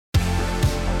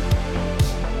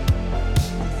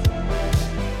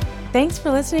Thanks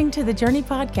for listening to the Journey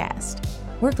Podcast.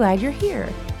 We're glad you're here.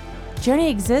 Journey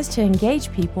exists to engage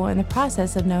people in the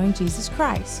process of knowing Jesus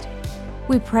Christ.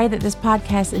 We pray that this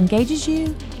podcast engages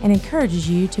you and encourages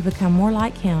you to become more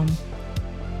like Him.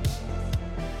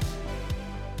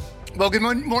 Well, good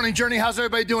morning, Journey. How's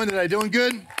everybody doing today? Doing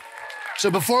good? So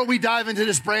before we dive into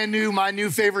this brand new, my new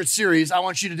favorite series, I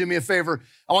want you to do me a favor.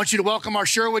 I want you to welcome our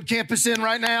Sherwood campus in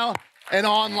right now and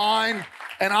online.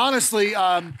 And honestly,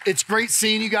 it's great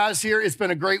seeing you guys here. It's been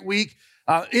a great week.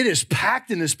 It is packed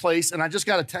in this place, and I just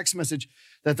got a text message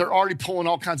that they're already pulling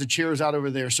all kinds of chairs out over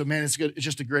there. So, man, it's good. It's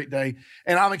just a great day.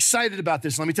 And I'm excited about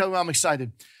this. Let me tell you why I'm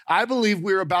excited. I believe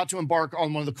we're about to embark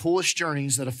on one of the coolest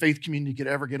journeys that a faith community could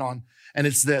ever get on. And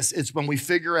it's this. It's when we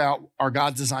figure out our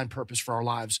God's design purpose for our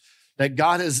lives. That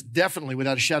God has definitely,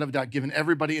 without a shadow of a doubt, given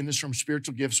everybody in this room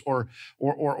spiritual gifts or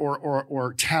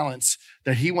talents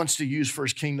that He wants to use for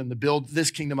His kingdom, to build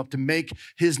this kingdom up, to make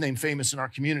His name famous in our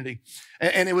community.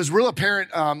 And it was real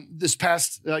apparent this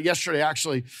past yesterday,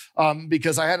 actually,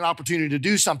 because I had an opportunity to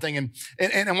do something. And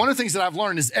one of the things that I've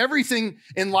learned is everything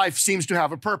in life seems to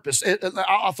have a purpose.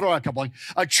 I'll throw out a couple. Like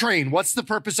a train. What's the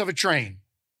purpose of a train?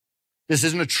 This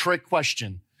isn't a trick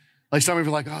question. Like some of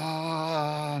you are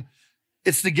like,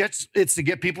 It's to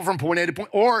get people from point A to point,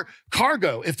 or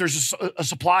cargo. If there's a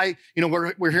supply,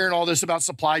 we're hearing all this about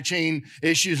supply chain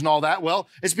issues and all that. Well,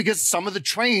 it's because some of the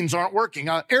trains aren't working.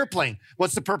 Airplane.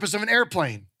 What's the purpose of an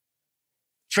airplane?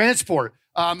 Transport.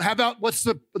 How about what's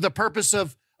the purpose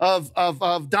of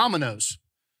Domino's?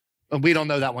 We don't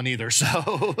know that one either.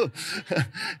 So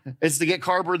it's to get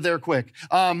cardboard there quick.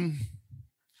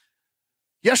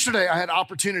 Yesterday I had an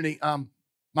opportunity.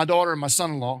 My daughter and my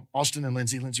son-in-law, Austin and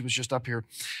Lindsay was just up here.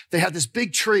 They had this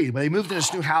big tree. They moved in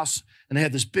this new house and they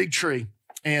had this big tree.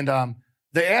 And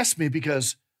they asked me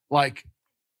because, I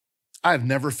have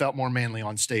never felt more manly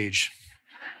on stage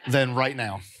than right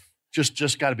now.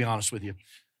 Just got to be honest with you.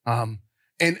 And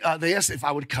they asked if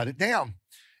I would cut it down.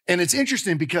 And it's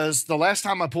interesting because the last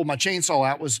time I pulled my chainsaw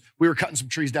out was we were cutting some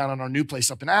trees down on our new place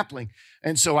up in Appling.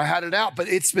 And so I had it out, but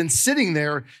it's been sitting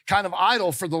there kind of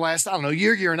idle for the last,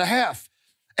 year and a half.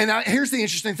 And here's the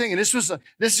interesting thing, and this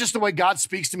is just the way God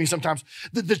speaks to me sometimes.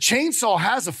 The chainsaw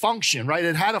has a function, right?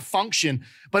 It had a function,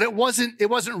 but it wasn't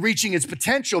reaching its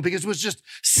potential because it was just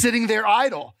sitting there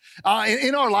idle.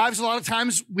 In our lives, a lot of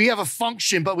times we have a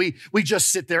function, but we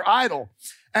just sit there idle.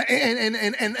 And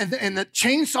the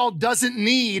chainsaw doesn't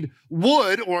need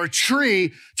wood or a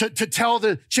tree to tell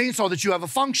the chainsaw that you have a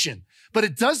function, but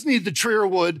it does need the tree or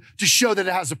wood to show that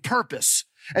it has a purpose.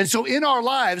 And so in our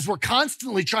lives, we're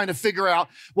constantly trying to figure out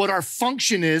what our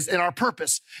function is and our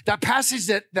purpose. That passage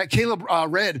that Caleb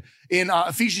read in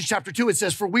Ephesians chapter 2, it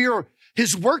says, "For we are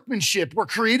His workmanship. We're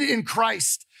created in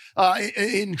Christ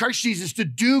Jesus to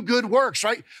do good works,"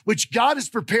 right? Which God has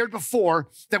prepared before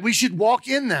that we should walk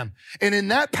in them. And in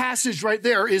that passage right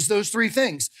there is those three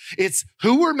things. It's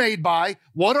who we're made by,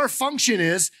 what our function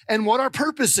is, and what our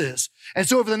purpose is. And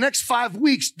so over the next 5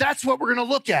 weeks, that's what we're going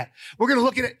to look at. We're going to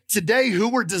look at it today, who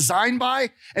we're designed by.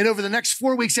 And over the next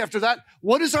 4 weeks after that,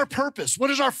 what is our purpose?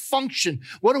 What is our function?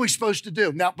 What are we supposed to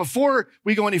do? Now, before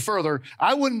we go any further,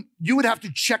 you would have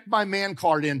to check my man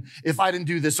card in if I didn't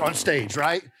do this on stage,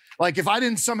 right? Like if I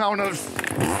didn't somehow know,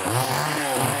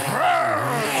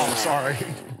 sorry.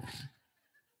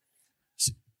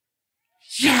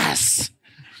 Yes.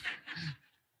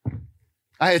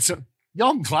 I had some,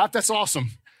 y'all can clap, that's awesome.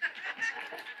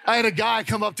 I had a guy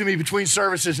come up to me between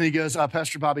services and he goes,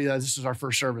 "Pastor Bobby, this is our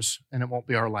first service and it won't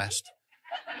be our last."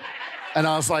 And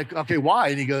I was like, "Okay, why?"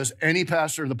 And he goes, "Any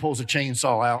pastor that pulls a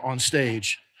chainsaw out on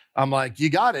stage." I'm like, "You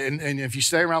got it. And if you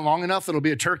stay around long enough, it'll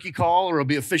be a turkey call or it'll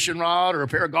be a fishing rod or a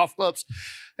pair of golf clubs."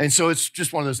 And so it's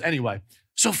just one of those. Anyway,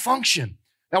 so function.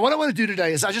 Now, what I want to do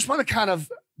today is I just want to kind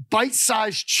of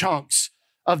bite-sized chunks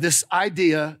of this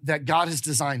idea that God has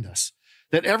designed us.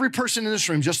 That every person in this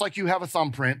room, just like you have a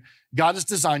thumbprint, God has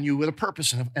designed you with a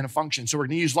purpose and a function. So we're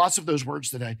going to use lots of those words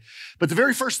today. But the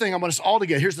very first thing I want us all to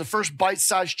get, here's the first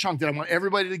bite-sized chunk that I want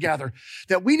everybody to gather,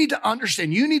 that we need to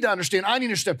understand, you need to understand, I need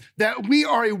to understand, that we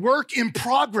are a work in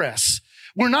progress.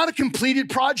 We're not a completed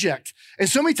project. And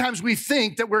so many times we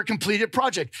think that we're a completed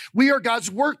project. We are God's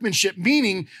workmanship,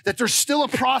 meaning that there's still a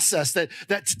process that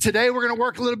today we're going to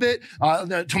work a little bit.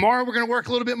 Tomorrow we're going to work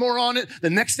a little bit more on it. The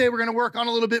next day we're going to work on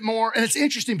a little bit more. And it's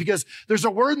interesting because there's a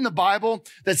word in the Bible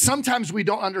that sometimes we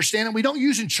don't understand and we don't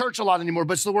use in church a lot anymore,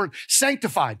 but it's the word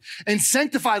sanctified. And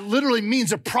sanctified literally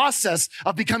means a process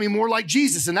of becoming more like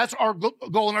Jesus. And that's our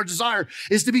goal and our desire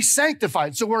is to be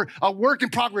sanctified. So we're a work in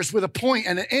progress with a point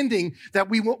and an ending that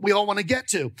that we all want to get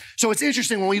to. So it's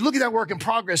interesting when we look at that work in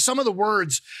progress, some of the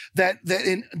words that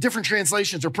in different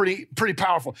translations are pretty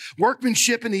powerful.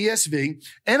 Workmanship in the ESV.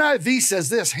 NIV says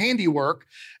this, handiwork.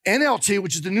 NLT,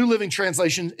 which is the New Living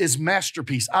Translation, is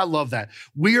masterpiece. I love that.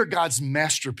 We are God's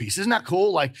masterpiece. Isn't that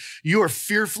cool? Like, you are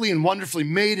fearfully and wonderfully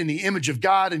made in the image of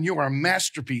God, and you are a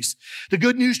masterpiece. The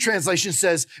Good News Translation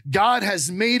says, God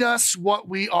has made us what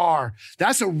we are.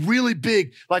 That's a really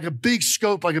big, like a big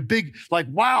scope, like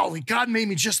wow, God made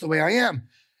me just the way I am.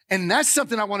 And that's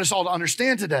something I want us all to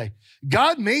understand today.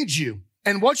 God made you.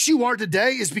 And what you are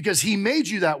today is because he made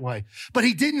you that way. But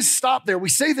he didn't stop there. We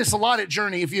say this a lot at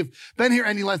Journey. If you've been here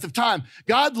any length of time,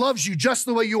 God loves you just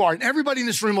the way you are. And everybody in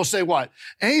this room will say what?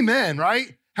 Amen,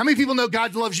 right? How many people know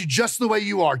God loves you just the way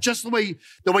you are? Just the way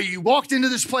you walked into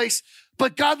this place.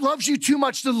 But God loves you too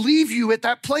much to leave you at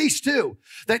that place too.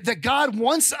 That God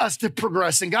wants us to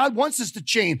progress and God wants us to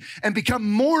change and become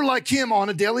more like him on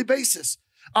a daily basis.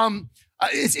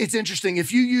 It's interesting.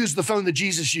 If you use the phone that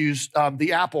Jesus used,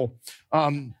 the Apple,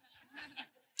 the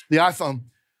iPhone,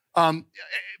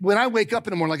 when I wake up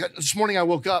in the morning, like this morning I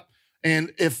woke up,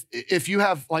 and if you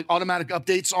have like automatic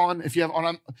updates on,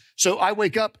 so I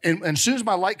wake up and as soon as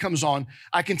my light comes on,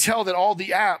 I can tell that all the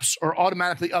apps are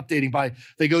automatically updating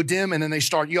they go dim and then they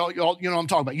start, you know what I'm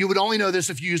talking about. You would only know this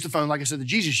if you use the phone, like I said, that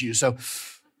Jesus used. So,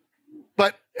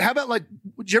 but how about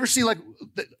did you ever see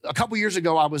a couple years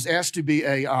ago, I was asked to be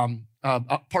a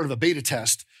part of a beta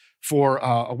test for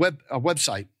a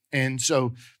website. And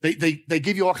so they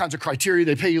give you all kinds of criteria.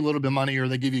 They pay you a little bit of money or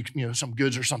they give you some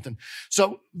goods or something.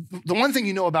 So the one thing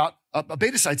you know about a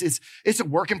beta site, it's a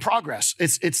work in progress.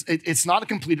 It's not a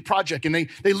completed project. And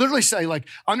they literally say,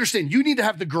 understand, you need to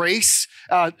have the grace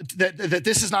that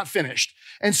this is not finished.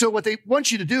 And so what they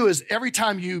want you to do is every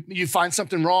time you find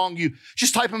something wrong, you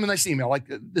just type them a nice email. Like,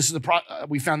 this is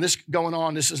we found this going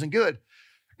on. This isn't good.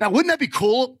 Now, wouldn't that be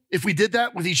cool if we did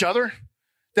that with each other?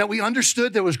 That we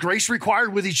understood there was grace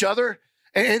required with each other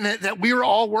and that we are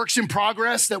all works in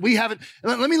progress, that we haven't.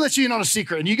 Let me let you in on a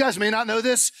secret. And you guys may not know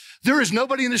this. There is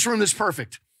nobody in this room that's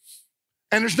perfect.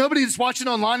 And there's nobody that's watching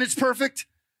online that's perfect.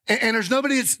 And there's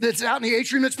nobody that's out in the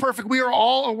atrium that's perfect. We are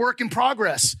all a work in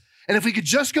progress. And if we could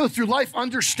just go through life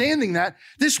understanding that,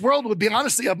 this world would be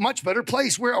honestly a much better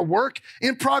place. We're a work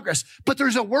in progress, but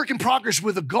there's a work in progress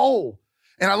with a goal.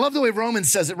 And I love the way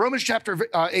Romans says it. Romans chapter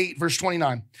 8, verse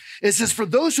 29. It says, for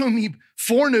those whom he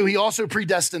foreknew, he also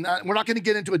predestined. We're not going to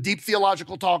get into a deep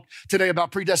theological talk today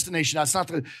about predestination. That's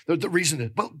not the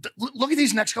reason. But look at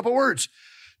these next couple words.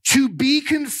 To be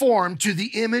conformed to the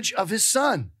image of his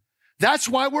son. That's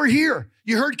why we're here.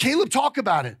 You heard Caleb talk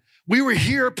about it. We were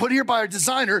here, put here by our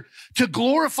designer, to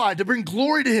glorify, to bring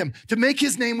glory to him, to make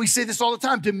his name, we say this all the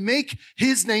time, to make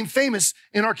his name famous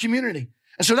in our community.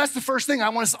 And so that's the first thing I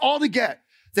want us all to get.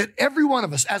 That every one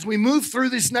of us, as we move through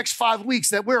these next 5 weeks,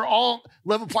 that we're all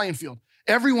level playing field.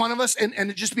 Every one of us,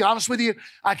 and just to be honest with you,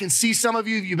 I can see some of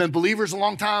you've been believers a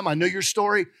long time. I know your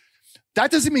story.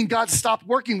 That doesn't mean God stopped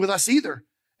working with us either.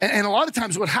 And a lot of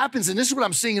times what happens, and this is what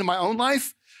I'm seeing in my own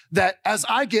life, that as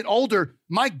I get older,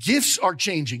 my gifts are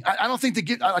changing. I don't think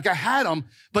I had them,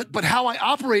 but how I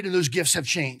operate in those gifts have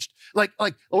changed. Like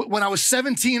when I was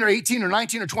 17 or 18 or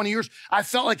 19 or 20 years, I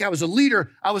felt like I was a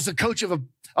leader. I was the coach of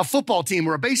a football team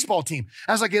or a baseball team.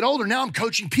 As I get older, now I'm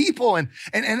coaching people and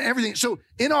everything. So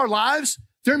in our lives,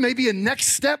 there may be a next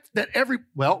step that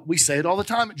we say it all the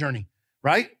time at Journey,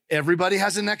 right? Everybody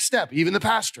has a next step, even the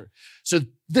pastor. So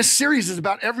this series is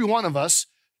about every one of us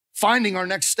finding our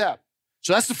next step.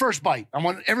 So that's the first bite. I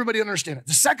want everybody to understand it.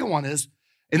 The second one is,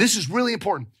 and this is really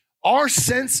important, our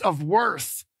sense of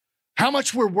worth, how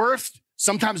much we're worth,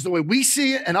 sometimes the way we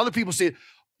see it and other people see it,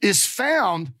 is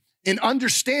found in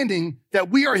understanding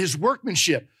that we are his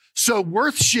workmanship. So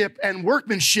worthship and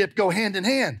workmanship go hand in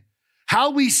hand. How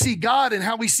we see God and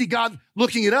how we see God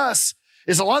looking at us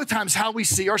is a lot of times how we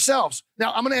see ourselves.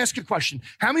 Now, I'm going to ask you a question.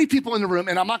 How many people in the room,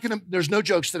 and there's no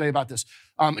jokes today about this.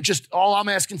 Just all I'm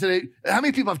asking today, how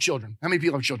many people have children? How many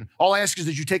people have children? All I ask is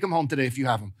that you take them home today if you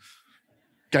have them.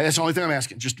 Okay, that's the only thing I'm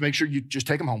asking, just to make sure you just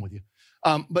take them home with you.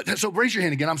 But so raise your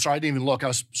hand again. I'm sorry, I didn't even look. I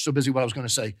was so busy what I was going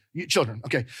to say. Children,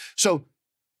 okay. So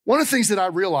one of the things that I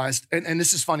realized, and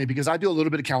this is funny because I do a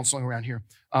little bit of counseling around here.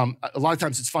 A lot of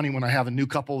times it's funny when I have a new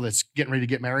couple that's getting ready to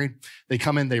get married. They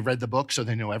come in, they read the book, so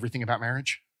they know everything about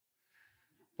marriage.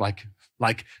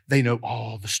 Like they know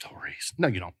all the stories. No,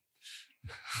 you don't.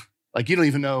 Like you don't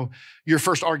even know your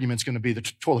first argument's going to be the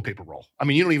toilet paper roll. I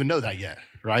mean, you don't even know that yet,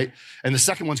 right? And the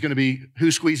second one's going to be who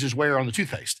squeezes where on the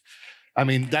toothpaste. I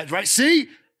mean, that's right. See,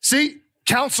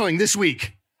 counseling this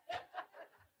week.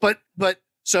 But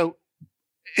so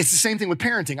it's the same thing with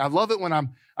parenting. I love it when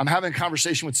I'm I'm having a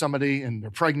conversation with somebody and they're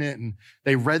pregnant and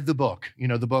they read the book,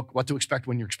 the book, What to Expect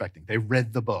When You're Expecting. They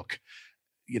read the book.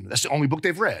 That's the only book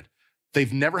they've read.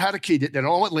 They've never had a kid. They don't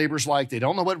know what labor's like. They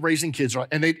don't know what raising kids are.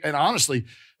 And honestly,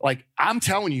 like I'm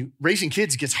telling you, raising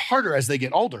kids gets harder as they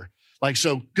get older. Like,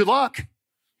 so good luck.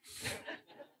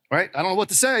 Right? I don't know what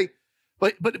to say.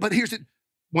 But here's it.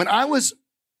 When I was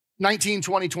 19,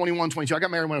 20, 21, 22, I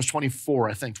got married when I was 24,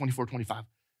 I think, 24, 25.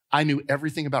 I knew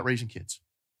everything about raising kids.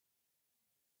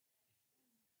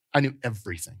 I knew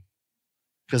everything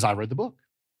because I read the book.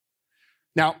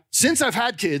 Now, since I've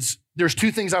had kids, there's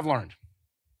 2 things I've learned,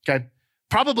 okay?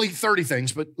 Probably 30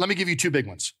 things, but let me give you 2 big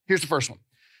ones. Here's the first one.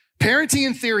 Parenting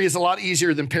in theory is a lot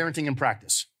easier than parenting in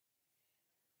practice.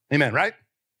 Amen, right?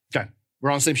 Okay,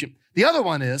 we're on the same ship. The other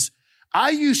one is,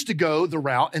 I used to go the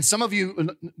route, and some of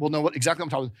you will know exactly what I'm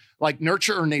talking about, like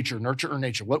nurture or nature.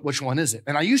 Which one is it?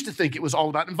 And I used to think it was all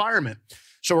about environment.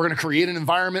 So we're going to create an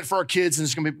environment for our kids, and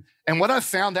it's going to be, and what I've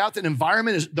found out that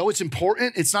environment is, though it's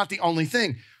important, it's not the only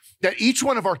thing. That each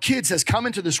one of our kids has come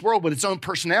into this world with its own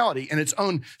personality and its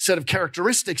own set of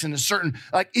characteristics and a certain,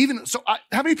 how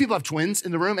many people have twins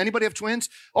in the room? Anybody have twins?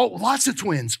 Oh, lots of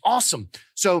twins. Awesome.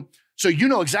 So you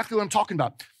know exactly what I'm talking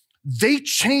about. They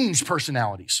change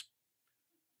personalities.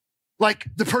 Like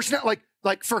the person,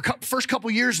 like for first couple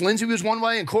years, Lindsay was one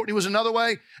way and Courtney was another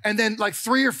way. And then like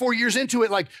 3 or 4 years into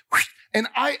it, and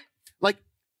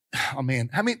oh man,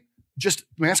 just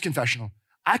mass confessional.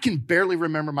 I can barely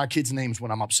remember my kids' names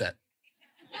when I'm upset.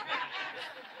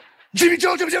 Jimmy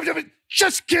Joe,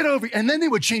 just get over it. And then they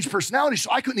would change personality, so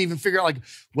I couldn't even figure out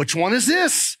which one is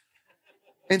this?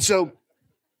 And so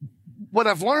what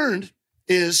I've learned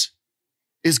is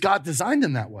God designed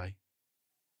them that way.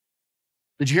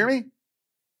 Did you hear me?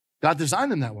 God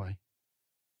designed them that way.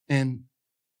 And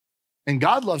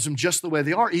God loves them just the way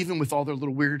they are, even with all their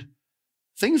little weird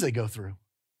things they go through.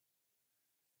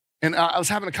 And I was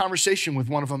having a conversation with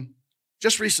one of them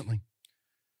just recently.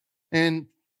 And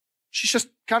she's just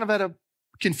kind of at a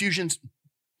confusion,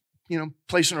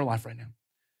 place in her life right now.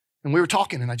 And we were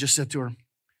talking, and I just said to her,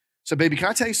 baby, can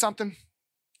I tell you something?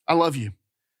 I love you.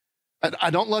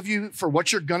 I don't love you for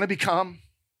what you're going to become.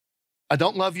 I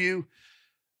don't love you,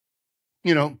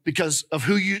 because of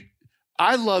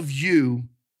I love you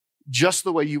just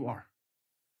the way you are.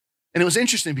 And it was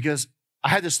interesting because I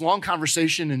had this long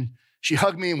conversation and she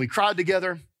hugged me and we cried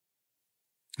together.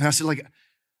 And I said,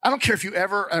 I don't care if you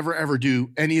ever do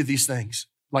any of these things.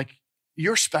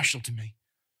 You're special to me.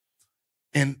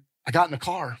 And I got in the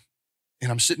car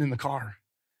and I'm sitting in the car.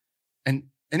 And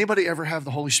anybody ever have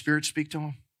the Holy Spirit speak to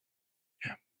them?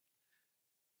 Yeah.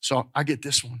 So I get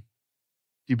this one.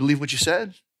 Do you believe what you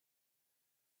said?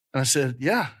 And I said,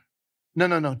 yeah.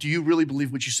 No. Do you really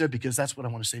believe what you said? Because that's what I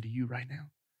want to say to you right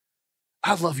now.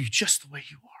 I love you just the way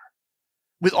you are,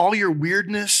 with all your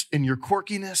weirdness and your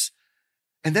quirkiness.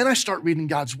 And then I start reading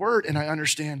God's word and I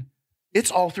understand it's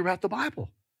all throughout the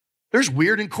Bible. There's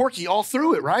weird and quirky all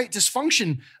through it, right?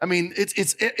 Dysfunction. I mean,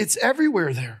 it's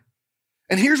everywhere there.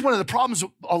 And here's one of the problems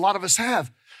a lot of us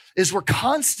have is we're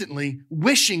constantly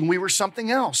wishing we were something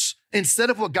else instead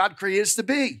of what God created us to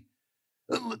be.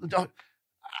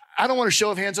 I don't want to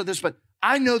show of hands on this, but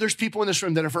I know there's people in this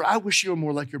room that are, I wish you were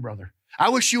more like your brother. I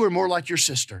wish you were more like your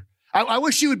sister. I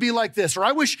wish you would be like this, or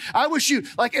I wish you,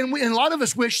 and a lot of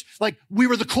us wish we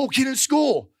were the cool kid in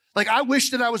school. I wish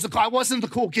that I wasn't the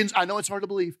cool kid. I know it's hard to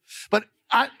believe, but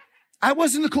I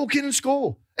wasn't the cool kid in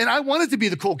school. And I wanted to be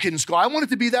the cool kid in school. I wanted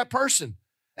to be that person.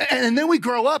 And then we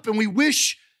grow up and we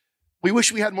wish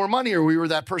we had more money, or we were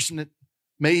that person that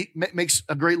makes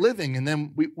a great living. And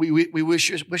then we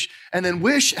wish, and then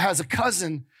wish has a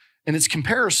cousin, and it's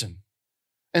comparison.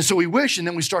 And so we wish, and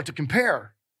then we start to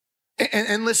compare.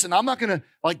 And listen, I'm not going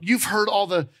to, you've heard all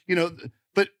the,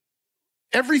 but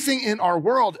everything in our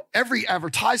world, every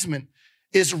advertisement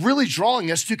is really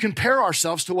drawing us to compare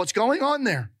ourselves to what's going on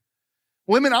there.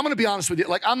 Women, I'm going to be honest with you.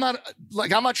 I'm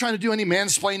not trying to do any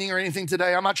mansplaining or anything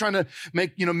today. I'm not trying to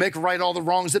make right all the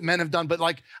wrongs that men have done. But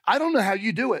I don't know how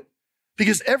you do it,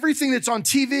 because everything that's on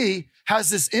TV has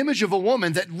this image of a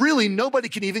woman that really nobody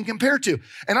can even compare to.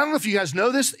 And I don't know if you guys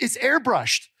know this. It's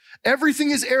airbrushed. Everything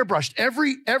is airbrushed.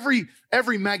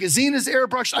 Every magazine is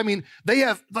airbrushed. I mean, they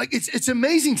have it's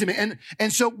amazing to me.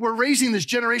 And so we're raising this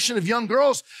generation of young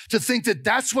girls to think that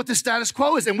that's what the status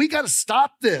quo is. And we got to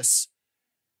stop this.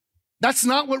 That's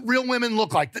not what real women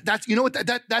look like.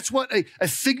 That's what a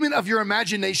figment of your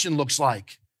imagination looks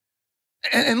like.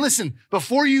 And listen,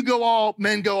 before you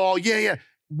men go all, yeah,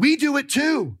 we do it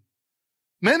too.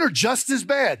 Men are just as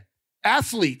bad.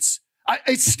 Athletes.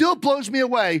 It still blows me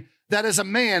away that as a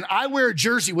man, I wear a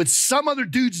jersey with some other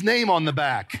dude's name on the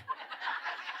back.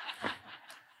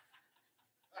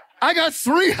 I got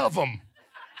 3 of them.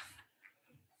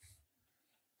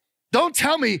 Don't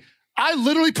tell me. I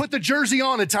literally put the jersey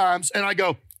on at times and I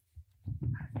go,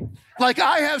 like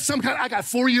I have I got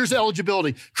 4 years of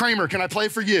eligibility. Kramer, can I play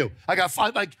for you? I got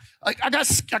 5, I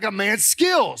got man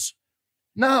skills.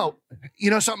 No,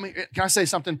 you know something? Can I say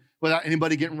something without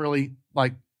anybody getting really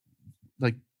like,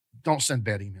 don't send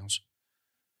bad emails.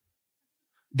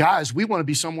 Guys, we want to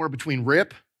be somewhere between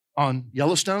Rip on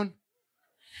Yellowstone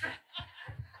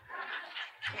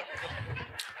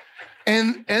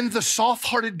and the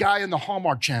soft-hearted guy in the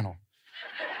Hallmark Channel.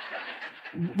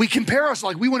 We compare us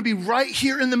like we want to be right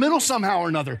here in the middle somehow or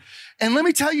another. And let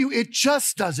me tell you, it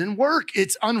just doesn't work.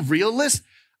 It's unrealistic.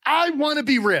 I want to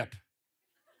be Rip.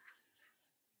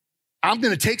 I'm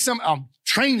going to take some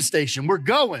train station. We're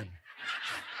going.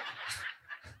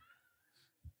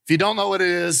 If you don't know what it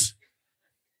is,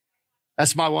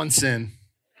 that's my one sin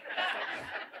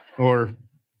or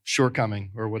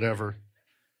shortcoming or whatever.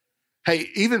 Hey,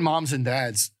 even moms and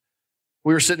dads,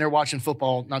 we were sitting there watching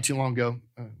football not too long ago.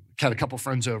 Had a couple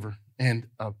friends over, and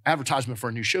an advertisement for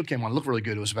a new show came on. It looked really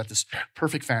good. It was about this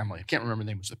perfect family. I can't remember the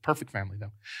name. It was The Perfect Family,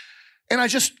 though. And I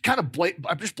just kind of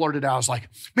I just blurted out. I was like,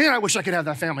 man, I wish I could have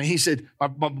that family. He said, my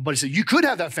buddy said, you could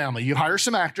have that family. You hire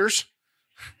some actors,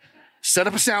 set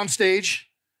up a sound stage.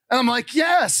 And I'm like,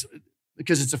 yes,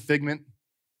 because it's a figment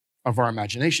of our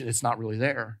imagination. It's not really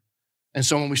there. And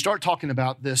so when we start talking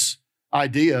about this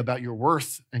idea about your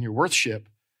worth and your worthship,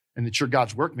 and that you're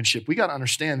God's workmanship, we got to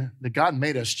understand that God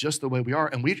made us just the way we are,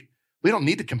 and we don't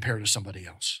need to compare to somebody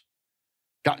else.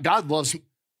 God loves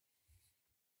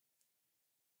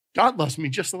me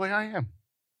just the way I am,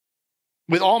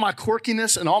 with all my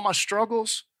quirkiness and all my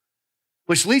struggles,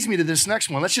 which leads me to this next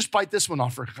one. Let's just bite this one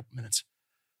off for a couple minutes.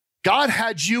 God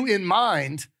had you in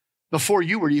mind before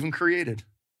you were even created.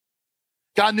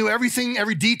 God knew everything,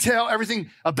 every detail, everything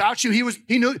about you.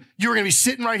 He knew you were going to be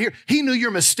sitting right here. He knew your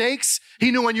mistakes.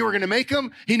 He knew when you were going to make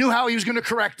them. He knew how he was going to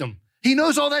correct them. He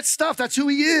knows all that stuff. That's who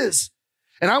he is.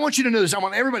 And I want you to know this. I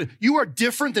want everybody, you are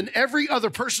different than every other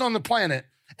person on the planet.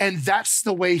 And that's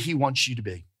the way he wants you to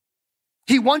be.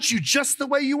 He wants you just the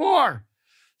way you are.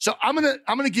 So I'm going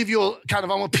to give you I'm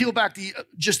going to peel back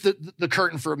the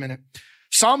curtain for a minute.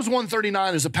 Psalms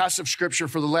 139 is a passage of scripture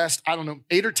for the last,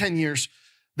 8 or 10 years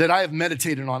that I have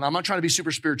meditated on. I'm not trying to be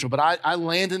super spiritual, but I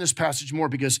land in this passage more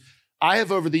because I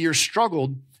have over the years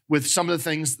struggled with some of the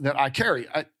things that I carry.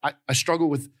 I struggle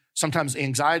with sometimes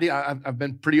anxiety. I've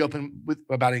been pretty open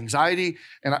about anxiety,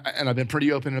 and I've been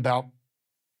pretty open about,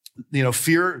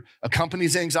 fear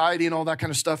accompanies anxiety and all that kind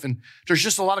of stuff. And there's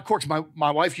just a lot of quirks.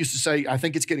 My wife used to say, I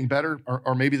think it's getting better,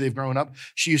 or maybe they've grown up.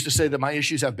 She used to say that my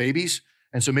issues have babies,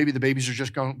 and so maybe the babies are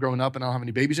just growing up and I don't have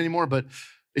any babies anymore, but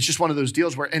it's just one of those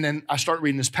deals and then I start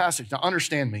reading this passage. Now,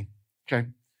 understand me, okay?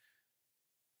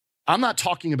 I'm not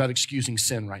talking about excusing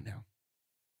sin right now.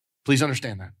 Please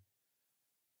understand that.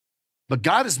 But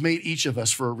God has made each of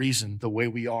us for a reason the way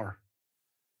we are.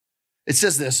 It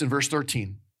says this in verse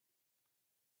 13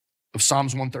 of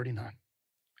Psalms 139.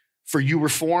 For you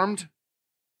formed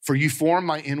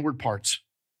my inward parts.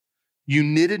 You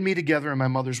knitted me together in my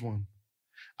mother's womb.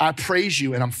 I praise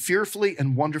you, and I'm fearfully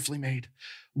and wonderfully made.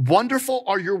 Wonderful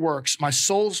are your works. My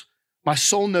soul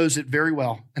knows it very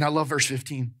well. And I love verse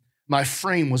 15. My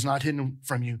frame was not hidden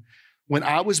from you when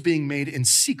I was being made in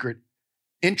secret,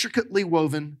 intricately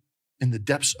woven in the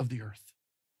depths of the earth.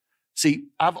 See,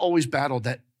 I've always battled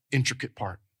that intricate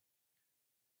part.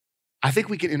 I think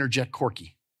we can interject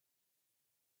quirky.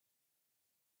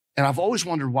 And I've always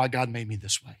wondered why God made me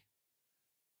this way,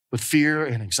 with fear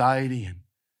and anxiety and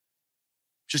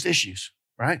just issues,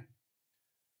 right?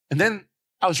 And then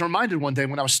I was reminded one day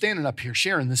when I was standing up here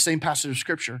sharing the same passage of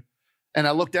scripture, and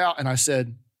I looked out and I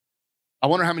said, I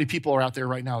wonder how many people are out there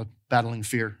right now battling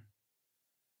fear.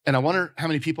 And I wonder how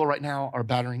many people right now are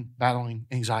battling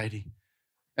anxiety.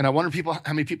 And I wonder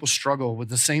how many people struggle with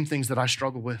the same things that I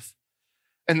struggle with.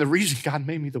 And the reason God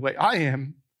made me the way I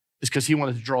am is because he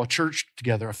wanted to draw a church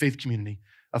together, a faith community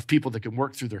of people that can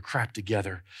work through their crap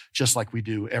together, just like we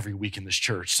do every week in this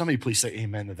church. Somebody please say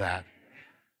amen to that.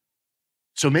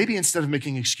 So maybe instead of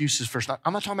making excuses for,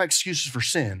 I'm not talking about excuses for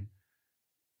sin,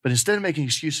 but instead of making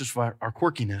excuses for our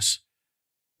quirkiness,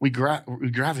 we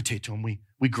gravitate to them.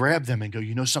 We grab them and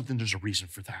go, something, there's a reason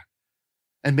for that.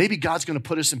 And maybe God's going to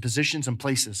put us in positions and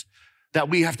places that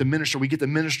we have to minister. We get to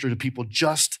minister to people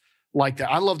just like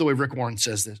that. I love the way Rick Warren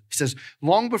says this. He says,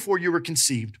 long before you were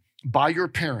conceived by your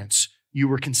parents, you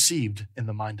were conceived in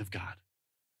the mind of God.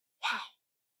 Wow.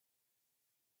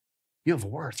 You have a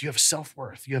worth. You have a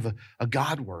self-worth. You have a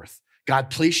God worth. God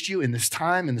placed you in this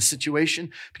time, in this situation,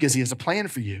 because he has a plan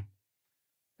for you.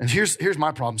 And here's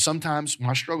my problem. Sometimes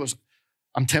my struggles,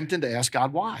 I'm tempted to ask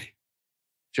God why.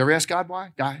 Did you ever ask God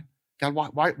why? God,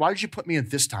 why did you put me at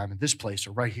this time, in this place,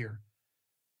 or right here?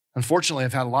 Unfortunately,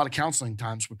 I've had a lot of counseling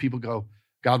times where people go,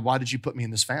 God, why did you put me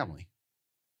in this family?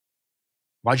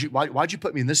 Why'd you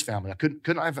put me in this family?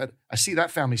 I see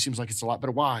that family seems like it's a lot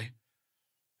better. Why?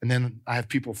 And then I have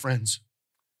people, friends,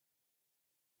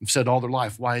 who've said all their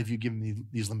life, why have you given me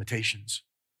these limitations?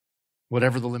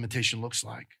 Whatever the limitation looks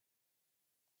like.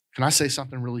 Can I say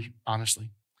something really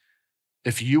honestly?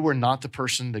 If you were not the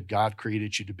person that God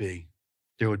created you to be,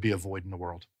 there would be a void in the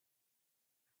world.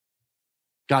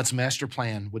 God's master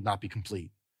plan would not be complete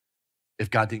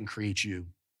if God didn't create you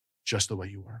just the way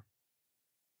you were.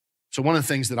 So one of the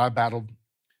things that I battled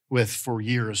with for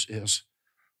years is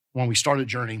when we started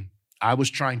Journey, I was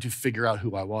trying to figure out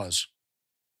who I was.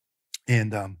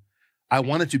 And I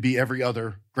wanted to be every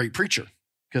other great preacher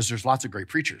because there's lots of great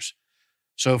preachers.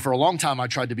 So for a long time, I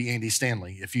tried to be Andy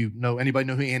Stanley. If you know, anybody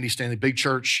know who Andy Stanley, big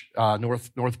church,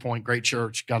 North Point, great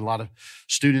church, got a lot of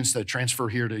students that transfer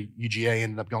here to UGA,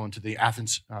 ended up going to the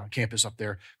Athens campus up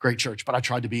there, great church. But I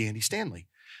tried to be Andy Stanley.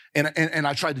 And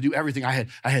I tried to do everything. I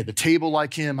had the table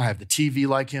like him. I had the TV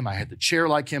like him. I had the chair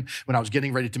like him. When I was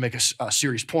getting ready to make a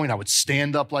serious point, I would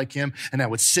stand up like him and I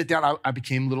would sit down. I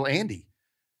became little Andy.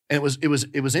 And it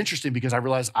was interesting because I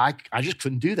realized I just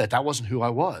couldn't do that. That wasn't who I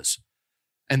was.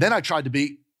 And then I tried to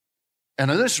be, and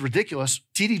I know this is ridiculous,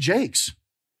 T.D. Jakes.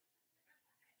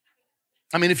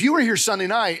 I mean, if you were here Sunday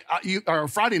night or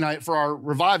Friday night for our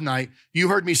Revive night, you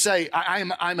heard me say,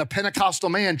 I'm a Pentecostal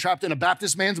man trapped in a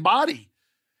Baptist man's body.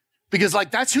 Because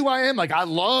like, that's who I am. Like, I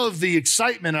love the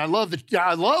excitement. I love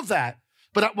that.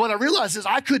 But what I realized is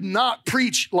I could not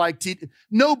preach like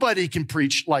nobody can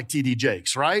preach like T.D.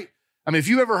 Jakes, right? I mean, if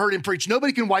you ever heard him preach,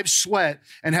 nobody can wipe sweat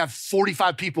and have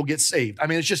 45 people get saved. I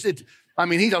mean, it's just,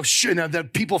 he goes, the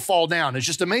people fall down. It's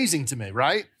just amazing to me,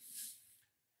 right?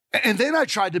 And then I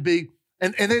tried to be,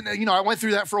 and then, I went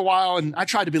through that for a while and I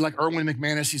tried to be like Erwin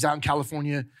McManus. He's out in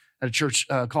California at a church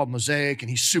called Mosaic, and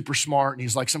he's super smart, and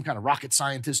he's like some kind of rocket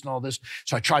we're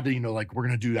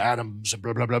going to do atoms and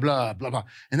blah, blah, blah, blah, blah, blah.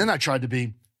 And then I tried to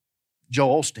be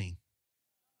Joel Osteen.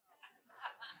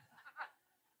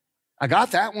 I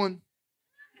got that one.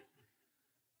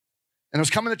 And I was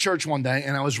coming to church one day,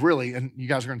 and I was really, and you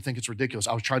guys are going to think it's ridiculous,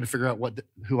 I was trying to figure out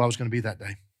who I was going to be that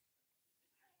day.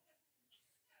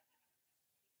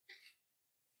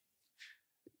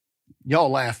 Y'all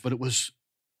laugh, but it was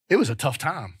a tough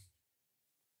time.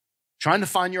 Trying to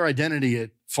find your identity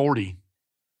at 40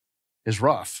 is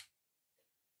rough.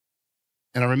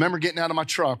 And I remember getting out of my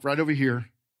truck right over here,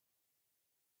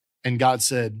 and God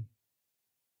said,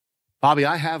 Bobby,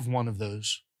 I have one of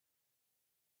those.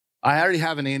 I already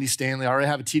have an Andy Stanley. I already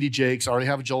have a T.D. Jakes. I already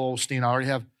have a Joel Osteen. I already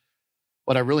have,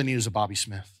 what I really need is a Bobby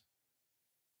Smith.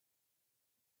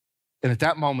 And at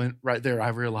that moment right there, I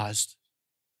realized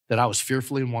that I was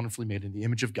fearfully and wonderfully made in the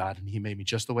image of God, and he made me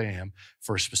just the way I am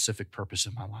for a specific purpose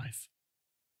in my life.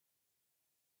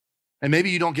 And maybe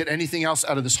you don't get anything else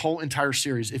out of this whole entire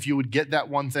series. If you would get that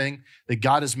one thing, that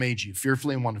God has made you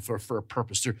fearfully and wonderfully for a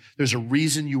purpose. There's a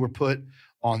reason you were put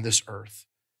on this earth.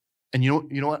 And you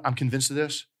know what? I'm convinced of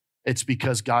this. It's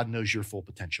because God knows your full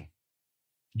potential.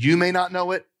 You may not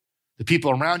know it. The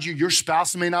people around you, your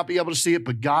spouse may not be able to see it,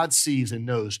 but God sees and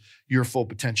knows your full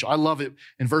potential. I love it.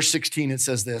 In verse 16, it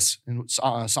says this in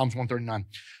Psalms 139.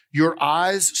 Your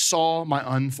eyes saw my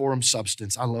unformed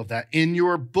substance. I love that. In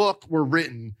your book were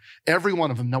written, every one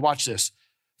of them. Now watch this.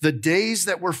 The days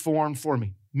that were formed for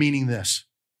me, meaning this,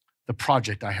 the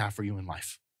project I have for you in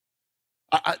life.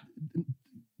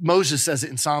 Moses says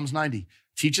it in Psalms 90.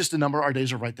 Teach us to number our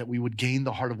days aright that we would gain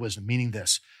the heart of wisdom, meaning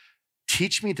this.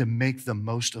 Teach me to make the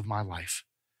most of my life,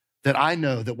 that I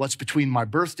know that what's between my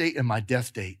birth date and my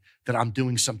death date, that I'm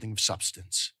doing something of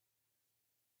substance.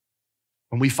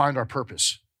 When we find our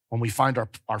purpose, when we find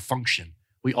our function,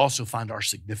 we also find our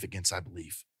significance, I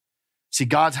believe. See,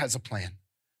 God has a plan.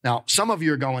 Now, some of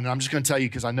you are going, and I'm just going to tell you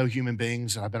because I know human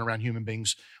beings and I've been around human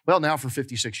beings, well, now for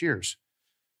 56 years.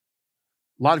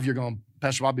 A lot of you are going,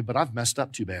 Pastor Bobby, but I've messed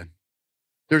up too bad.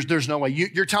 There's no way.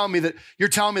 You're telling me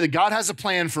that God has a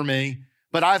plan for me,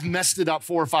 but I've messed it up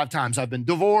 4 or 5 times. I've been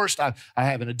divorced. I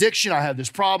have an addiction. I have this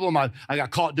problem. I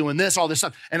got caught doing this, all this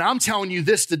stuff. And I'm telling you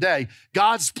this today,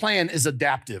 God's plan is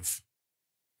adaptive.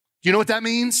 Do you know what that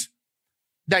means?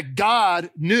 That God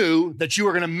knew that you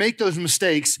were going to make those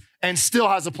mistakes and still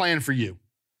has a plan for you.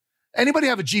 Anybody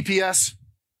have a GPS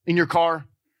in your car?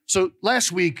 So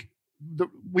last week,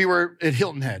 we were at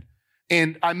Hilton Head,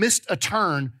 and I missed a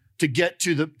turn to get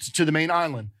to the main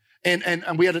island. And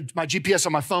we had my GPS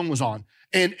on my phone was on.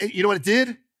 And you know what it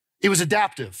did? It was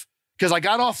adaptive. because I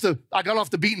got off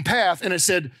the beaten path and it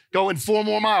said, go in 4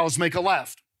 more miles, make a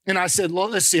left. And I said, well,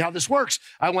 let's see how this works.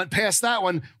 I went past that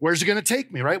one. Where's it going to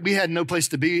take me, right? We had no place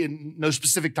to be in no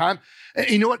specific time. And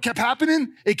you know what kept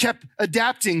happening? It kept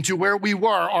adapting to where we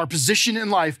were, our position in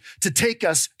life, to take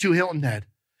us to Hilton Head.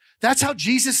 That's how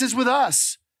Jesus is with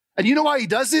us. And you know why he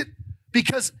does it?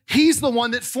 Because he's the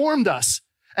one that formed us,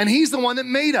 and he's the one that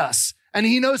made us, and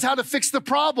he knows how to fix the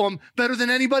problem better than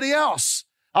anybody else.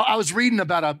 I was reading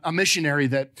about a missionary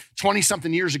that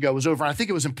 20-something years ago was over, I think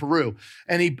it was in Peru,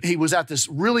 and he was at this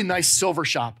really nice silver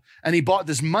shop, and he bought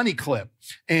this money clip,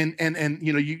 and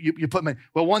you know, you put money.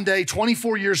 Well, one day,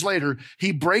 24 years later,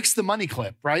 he breaks the money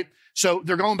clip, right? So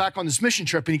they're going back on this mission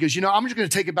trip, and he goes, you know, I'm just going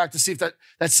to take it back to see if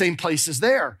that same place is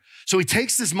there. So he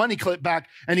takes this money clip back,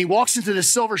 and he walks into this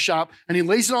silver shop, and he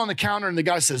lays it on the counter, and the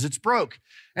guy says, it's broke.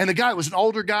 And the guy was an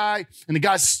older guy, and the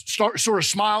guy sort of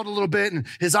smiled a little bit, and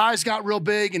his eyes got real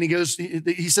big, and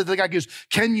he said to the guy, goes,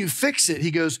 can you fix it?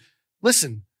 He goes,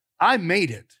 listen, I made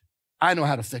it. I know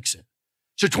how to fix it.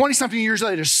 So 20-something years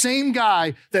later, same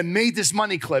guy that made this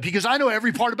money clip, he goes, I know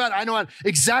every part about it. I know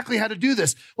exactly how to do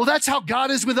this. Well, that's how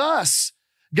God is with us.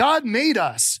 God made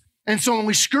us. And so when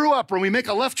we screw up or we make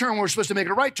a left turn, we're supposed to make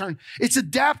a right turn, it's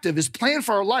adaptive. His plan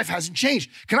for our life hasn't changed.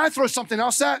 Can I throw something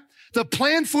else at? The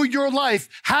plan for your life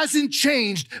hasn't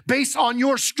changed based on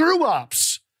your screw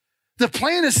ups. The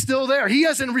plan is still there. He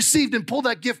hasn't received and pulled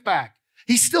that gift back.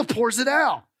 He still pours it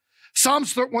out.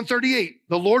 Psalms 138,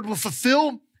 the Lord will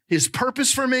fulfill his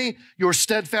purpose for me. Your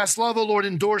steadfast love, O Lord,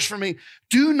 endures for me.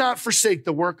 Do not forsake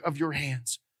the work of your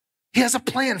hands. He has a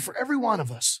plan for every one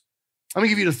of us. Let me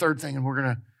give you the third thing, and we're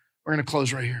gonna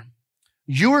close right here.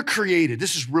 You are created.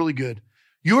 This is really good.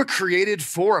 You are created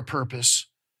for a purpose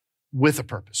with a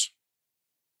purpose.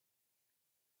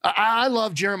 I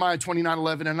love Jeremiah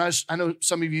 29:11, and I know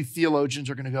some of you theologians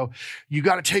are going to go, you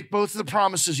got to take both of the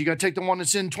promises. You got to take the one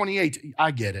that's in 28. I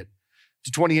get it.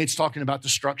 28 is talking about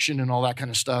destruction and all that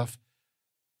kind of stuff.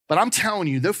 But I'm telling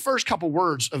you, the first couple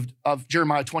words of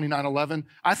Jeremiah 29:11,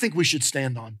 I think we should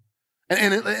stand on.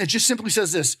 And it just simply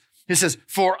says this. It says,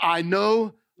 for I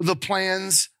know the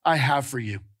plans I have for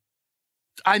you.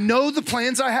 I know the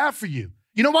plans I have for you.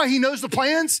 You know why he knows the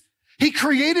plans? He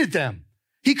created them.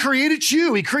 He created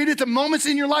you. He created the moments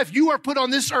in your life. You are put on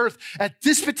this earth at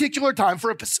this particular time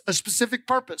for a specific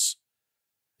purpose.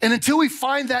 And until we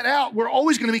find that out, we're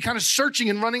always going to be kind of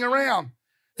searching and running around.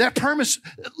 That purpose,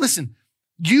 listen,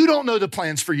 you don't know the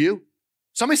plans for you.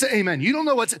 Somebody say amen. You don't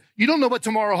know what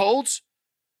tomorrow holds.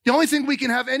 The only thing we can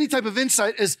have any type of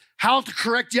insight is how to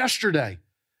correct yesterday.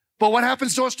 But what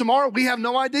happens to us tomorrow, we have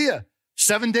no idea.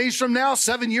 7 days from now,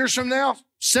 7 years from now,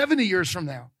 70 years from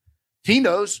now. He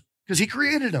knows. Because he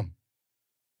created them.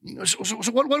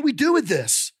 So what do we do with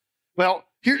this? Well,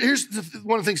 here's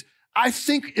one of the things. I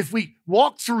think if we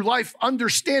walk through life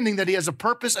understanding that he has a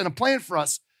purpose and a plan for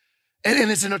us, and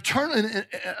it's an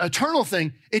eternal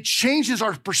thing, it changes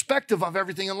our perspective of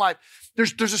everything in life.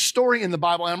 There's a story in the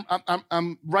Bible.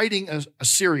 I'm writing a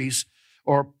series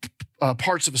or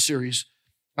parts of a series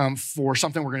for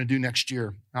something we're going to do next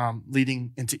year,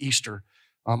 leading into Easter.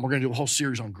 We're going to do a whole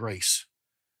series on grace.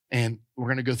 And we're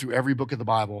going to go through every book of the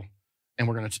Bible, and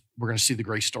we're going to see the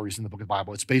grace stories in the book of the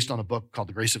Bible. It's based on a book called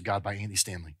The Grace of God by Andy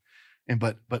Stanley.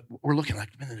 But we're looking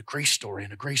like, man, a grace story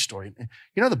and a grace story. And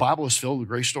you know, the Bible is filled with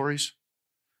grace stories,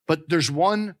 but there's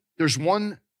one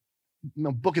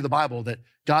book of the Bible that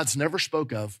God's never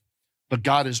spoke of, but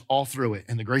God is all through it,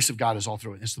 and the grace of God is all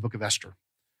through it. It's the book of Esther.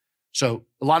 So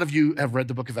a lot of you have read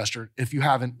the book of Esther. If you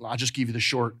haven't, I'll just give you the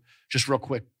short, just real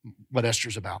quick, what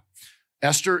Esther's about.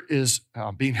 Esther is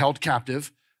being held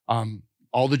captive.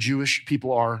 All the Jewish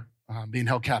people are being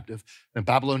held captive in the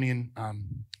Babylonian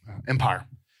Empire.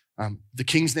 The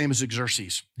king's name is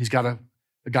Xerxes. He's got a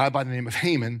guy by the name of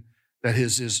Haman that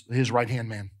is his right-hand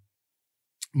man.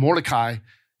 Mordecai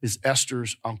is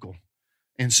Esther's uncle.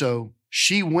 And so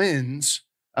she wins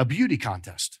a beauty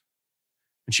contest,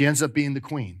 and she ends up being the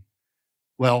queen.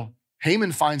 Well,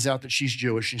 Haman finds out that she's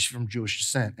Jewish and she's from Jewish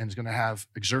descent and is going to have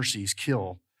Xerxes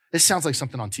kill. This sounds like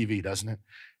something on TV, doesn't it?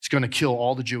 It's going to kill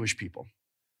all the Jewish people.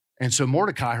 And so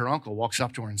Mordecai, her uncle, walks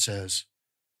up to her and says,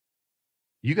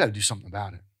 you got to do something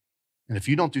about it. And if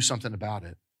you don't do something about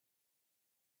it,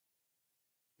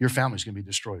 your family's going to be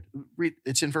destroyed. Read,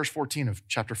 it's in verse 14 of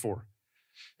chapter 4.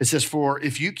 It says, for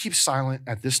if you keep silent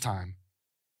at this time,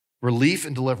 relief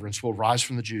and deliverance will rise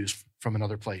from the Jews from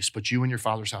another place, but you and your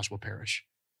father's house will perish.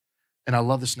 And I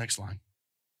love this next line.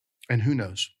 And who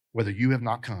knows whether you have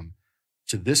not come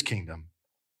to this kingdom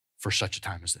for such a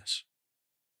time as this.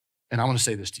 And I want to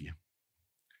say this to you.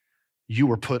 You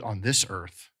were put on this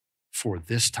earth for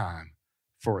this time,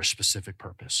 for a specific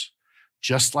purpose.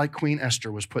 just like Queen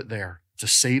Esther was put there to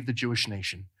save the Jewish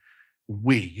nation,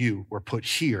 you were put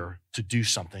here to do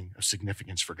something of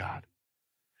significance for God.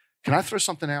 Can I throw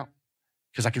something out?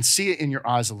 Because I can see it in your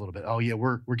eyes a little bit. Oh yeah,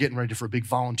 we're getting ready for a big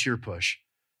volunteer push.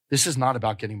 This is not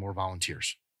about getting more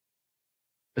volunteers.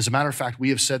 As a matter of fact, we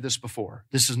have said this before.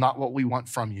 This is not what we want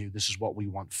from you. This is what we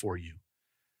want for you.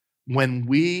 When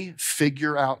we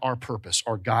figure out our purpose,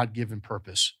 our God-given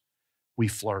purpose, we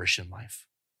flourish in life.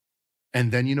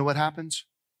 And then you know what happens?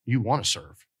 You want to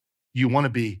serve. You want to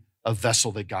be a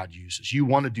vessel that God uses. You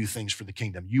want to do things for the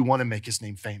kingdom. You want to make his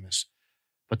name famous.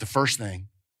 But the first thing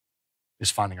is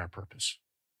finding our purpose.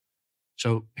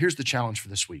 So here's the challenge for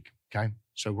this week, okay?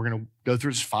 So we're going to go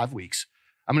through this 5 weeks.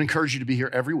 I'm going to encourage you to be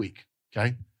here every week,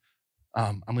 okay?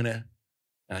 I'm going to,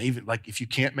 even like if you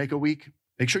can't make a week,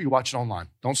 make sure you watch it online.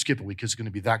 Don't skip a week because it's going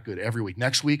to be that good every week.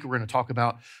 Next week, we're going to talk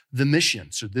about the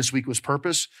mission. So this week was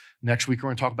purpose. Next week, we're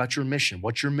going to talk about your mission,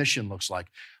 what your mission looks like.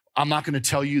 I'm not going to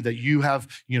tell you that you have,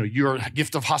 your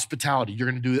gift of hospitality. You're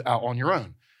going to do it out on your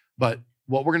own. But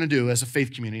what we're going to do as a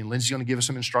faith community, and Lindsay's going to give us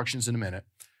some instructions in a minute,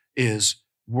 is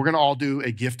we're going to all do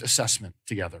a gift assessment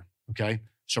together, okay?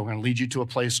 So we're going to lead you to a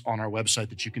place on our website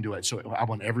that you can do it. So I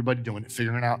want everybody doing it,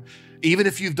 figuring it out. Even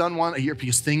if you've done one a year,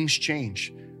 because things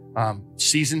change.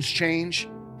 Seasons change,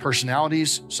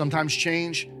 personalities sometimes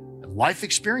change, life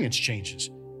experience changes.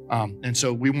 And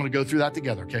so we want to go through that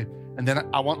together, okay? And then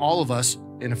I want all of us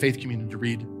in a faith community to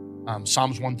read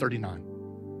Psalms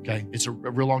 139, okay? It's a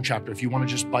real long chapter. If you want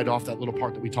to just bite off that little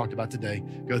part that we talked about today,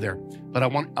 go there. But I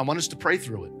want us to pray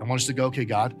through it. I want us to go, okay,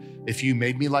 God, if you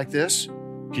made me like this,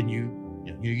 can you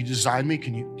designed me,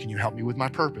 can you help me with my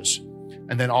purpose?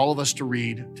 And then all of us to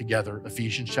read together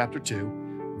Ephesians chapter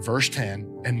 2, verse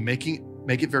 10, and make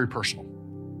it very personal.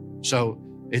 So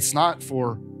it's not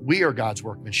for we are God's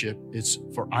workmanship, it's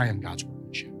for I am God's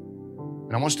workmanship.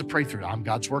 And I want us to pray through it. I'm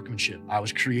God's workmanship. I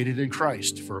was created in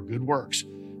Christ for good works,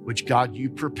 which God, you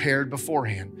prepared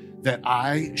beforehand that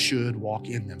I should walk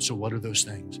in them. So what are those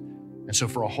things? And so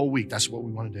for a whole week, that's what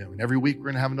we want to do. And every week we're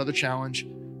going to have another challenge.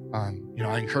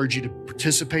 I encourage you to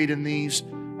participate in these.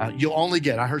 You'll only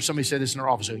get, I heard somebody say this in our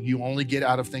office, you only get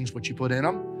out of things what you put in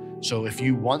them. So if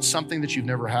you want something that you've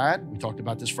never had, we talked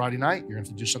about this Friday night, you're going to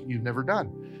have to do something you've never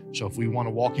done. So if we want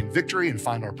to walk in victory and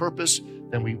find our purpose,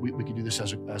 then we can do this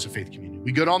as a faith community.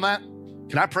 We good on that?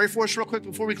 Can I pray for us real quick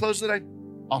before we close today?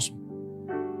 Awesome.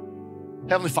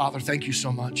 Heavenly Father, thank you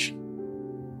so much.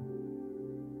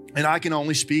 And I can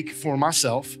only speak for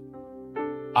myself.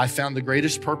 I found the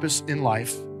greatest purpose in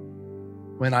life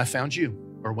when I found you,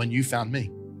 or when you found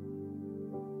me.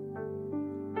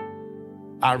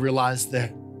 I realized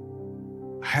that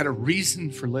I had a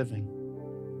reason for living.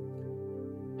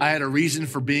 I had a reason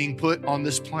for being put on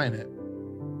this planet.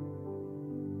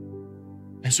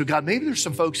 And so God, maybe there's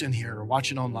some folks in here or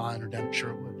watching online or down at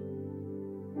Sherwood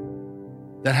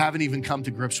that haven't even come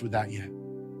to grips with that yet.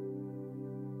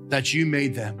 That you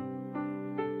made them.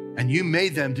 And you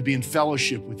made them to be in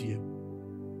fellowship with you.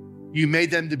 You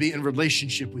made them to be in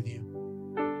relationship with you.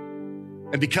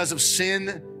 And because of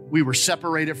sin, we were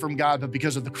separated from God, but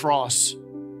because of the cross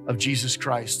of Jesus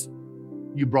Christ,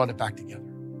 you brought it back together.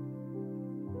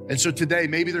 And so today,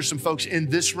 maybe there's some folks in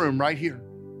this room right here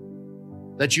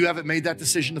that you haven't made that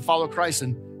decision to follow Christ.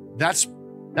 And that's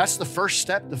the first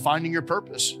step to finding your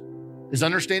purpose, is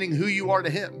understanding who you are to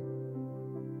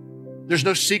him. There's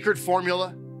no secret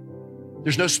formula.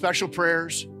 There's no special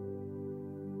prayers.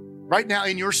 Right now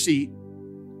in your seat,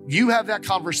 you have that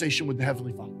conversation with the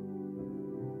Heavenly Father.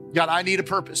 God, I need a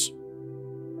purpose.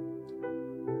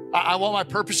 I want my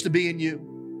purpose to be in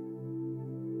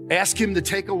you. Ask him to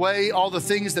take away all the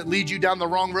things that lead you down the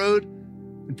wrong road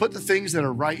and put the things that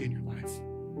are right in your life.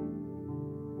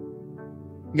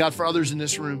 God, for others in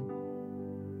this room,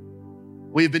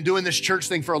 we have been doing this church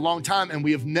thing for a long time and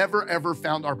we have never, ever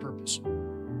found our purpose.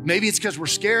 Maybe it's because we're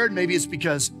scared. Maybe it's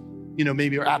because,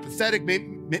 maybe we're apathetic.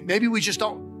 Maybe we just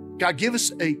don't. God, give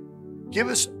us a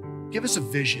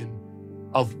vision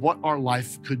of what our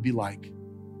life could be like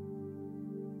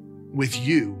with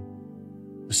you,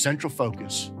 the central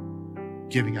focus,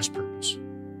 giving us purpose.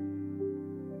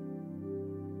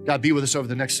 God, be with us over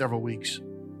the next several weeks.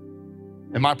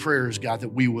 And my prayer is, God, that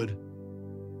we would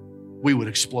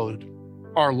explode.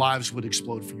 Our lives would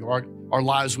explode for you. Our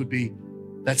lives would be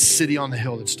that city on the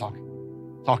hill that's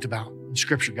talked about in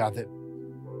Scripture, God,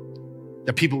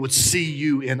 that people would see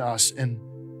you in us and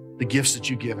the gifts that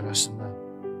you've given us and the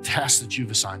tasks that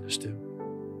you've assigned us to.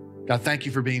 God, thank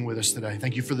you for being with us today.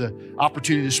 Thank you for the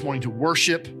opportunity this morning to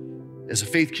worship as a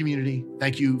faith community.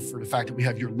 Thank you for the fact that we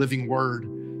have your living word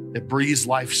that breathes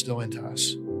life still into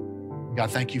us. God,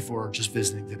 thank you for just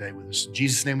visiting today with us. In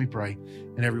Jesus' name we pray.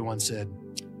 And everyone said,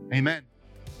 amen.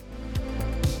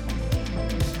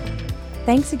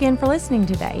 Thanks again for listening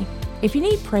today. If you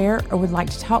need prayer or would like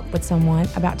to talk with someone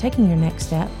about taking your next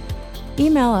step,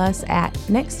 email us at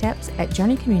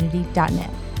nextsteps@journeycommunity.net.